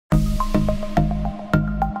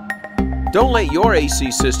Don't let your AC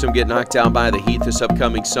system get knocked out by the heat this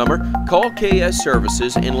upcoming summer. Call KS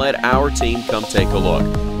Services and let our team come take a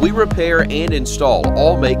look. We repair and install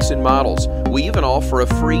all makes and models. We even offer a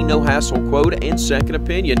free no-hassle quote and second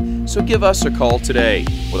opinion, so give us a call today.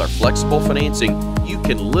 With our flexible financing, you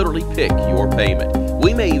can literally pick your payment.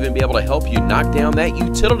 We may even be able to help you knock down that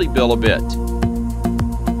utility bill a bit.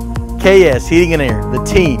 KS Heating and Air, the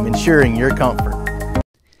team ensuring your comfort.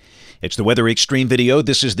 It's the Weather Xtreme video.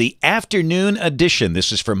 This is the afternoon edition.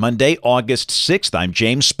 This is for Monday, August 6th. I'm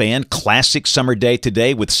James Spann. Classic summer day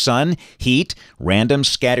today with sun, heat, random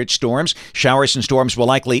scattered storms. Showers and storms will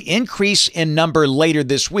likely increase in number later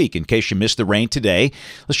this week, in case you missed the rain today.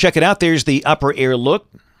 Let's check it out. There's the upper air look.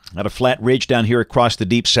 At a flat ridge down here across the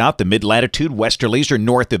deep south, the mid-latitude westerlies are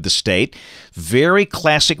north of the state. Very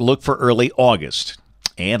classic look for early August.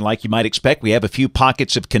 And like you might expect, we have a few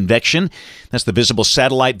pockets of convection. That's the visible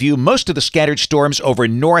satellite view. Most of the scattered storms over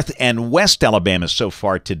north and west Alabama so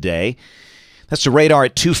far today. That's the radar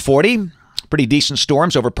at 240. Pretty decent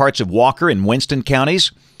storms over parts of Walker and Winston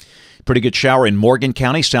counties. Pretty good shower in Morgan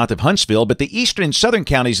County, south of Huntsville. But the eastern and southern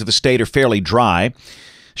counties of the state are fairly dry.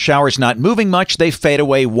 Showers not moving much. They fade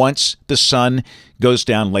away once the sun goes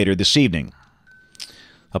down later this evening.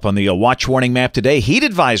 Up on the watch warning map today, heat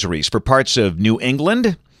advisories for parts of New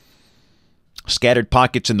England. Scattered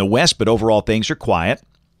pockets in the west, but overall things are quiet.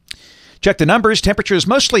 Check the numbers. Temperatures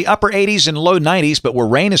mostly upper 80s and low 90s, but where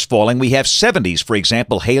rain is falling, we have 70s. For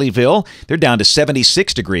example, Haleyville, they're down to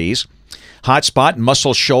 76 degrees. Hotspot,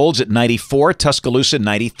 Muscle Shoals at 94, Tuscaloosa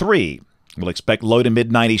 93. We'll expect low to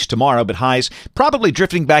mid-90s tomorrow, but highs probably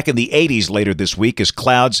drifting back in the 80s later this week as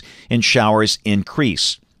clouds and showers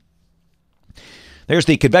increase. There's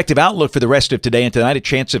the convective outlook for the rest of today and tonight. A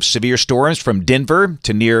chance of severe storms from Denver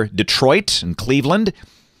to near Detroit and Cleveland.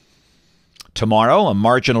 Tomorrow, a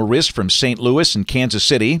marginal risk from St. Louis and Kansas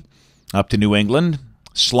City up to New England.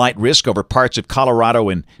 Slight risk over parts of Colorado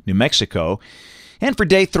and New Mexico. And for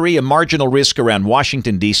day 3, a marginal risk around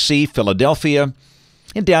Washington, D.C., Philadelphia.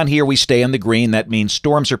 And down here, we stay on the green. That means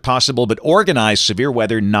storms are possible, but organized severe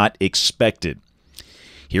weather not expected.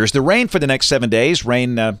 Here's the rain for the next 7 days.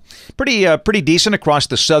 Rain pretty decent across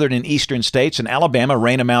the southern and eastern states. In Alabama,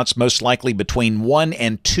 rain amounts most likely between 1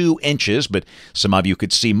 and 2 inches, but some of you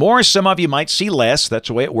could see more. Some of you might see less. That's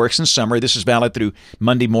the way it works in summer. This is valid through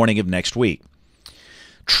Monday morning of next week.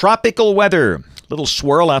 Tropical weather. Little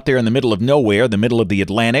swirl out there in the middle of nowhere, the middle of the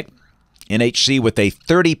Atlantic. NHC with a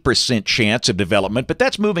 30% chance of development, but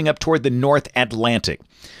that's moving up toward the North Atlantic.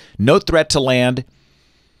 No threat to land.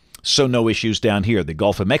 So no issues down here. The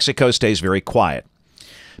Gulf of Mexico stays very quiet.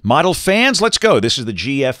 Model fans, let's go. This is the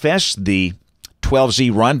GFS, the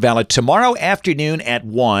 12Z run, valid tomorrow afternoon at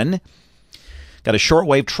 1. Got a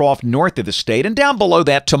shortwave trough north of the state, and down below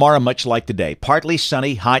that tomorrow, much like today. Partly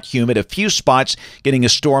sunny, hot, humid, a few spots getting a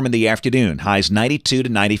storm in the afternoon. Highs 92 to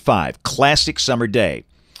 95. Classic summer day.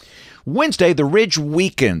 Wednesday, the ridge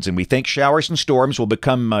weakens, and we think showers and storms will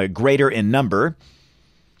become greater in number.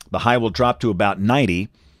 The high will drop to about 90.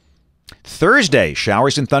 Thursday,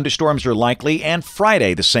 showers and thunderstorms are likely, and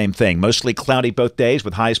Friday, the same thing. Mostly cloudy both days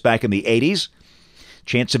with highs back in the 80s.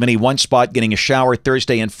 Chance of any one spot getting a shower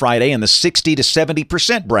Thursday and Friday in the 60 to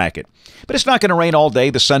 70% bracket. But it's not going to rain all day.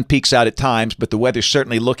 The sun peaks out at times, but the weather's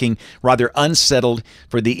certainly looking rather unsettled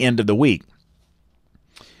for the end of the week.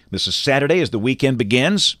 This is Saturday as the weekend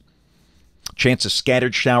begins. Chance of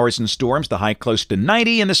scattered showers and storms, the high close to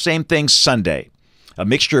 90, and the same thing Sunday. A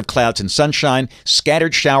mixture of clouds and sunshine,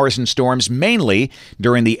 scattered showers and storms mainly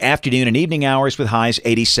during the afternoon and evening hours with highs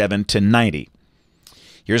 87 to 90.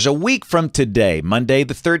 Here's a week from today, Monday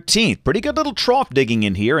the 13th. Pretty good little trough digging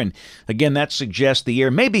in here, and again, that suggests the air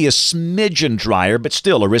may be a smidgen drier, but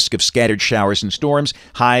still a risk of scattered showers and storms,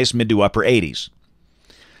 highs mid to upper 80s.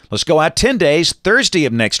 Let's go out 10 days, Thursday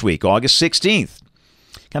of next week, August 16th.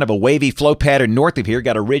 Kind of a wavy flow pattern north of here.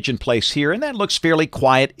 Got a ridge in place here, and that looks fairly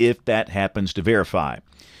quiet if that happens to verify.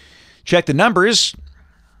 Check the numbers.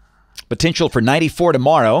 Potential for 94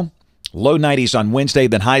 tomorrow. Low 90s on Wednesday,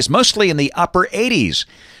 then highs mostly in the upper 80s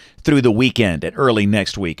through the weekend and early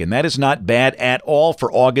next week. And that is not bad at all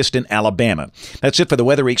for August in Alabama. That's it for the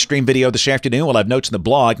Weather Xtreme video this afternoon. We'll have notes in the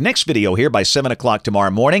blog. Next video here by 7 o'clock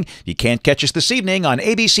tomorrow morning. You can't catch us this evening on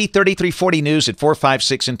ABC 3340 News at 4, 5,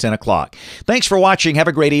 6, and 10 o'clock. Thanks for watching. Have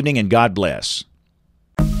a great evening, and God bless.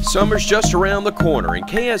 Summer's just around the corner, and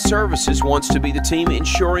KS Services wants to be the team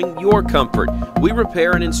ensuring your comfort. We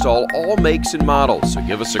repair and install all makes and models, so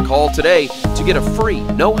give us a call today to get a free,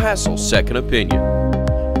 no-hassle second opinion.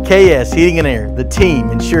 KS Heating and Air, the team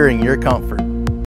ensuring your comfort.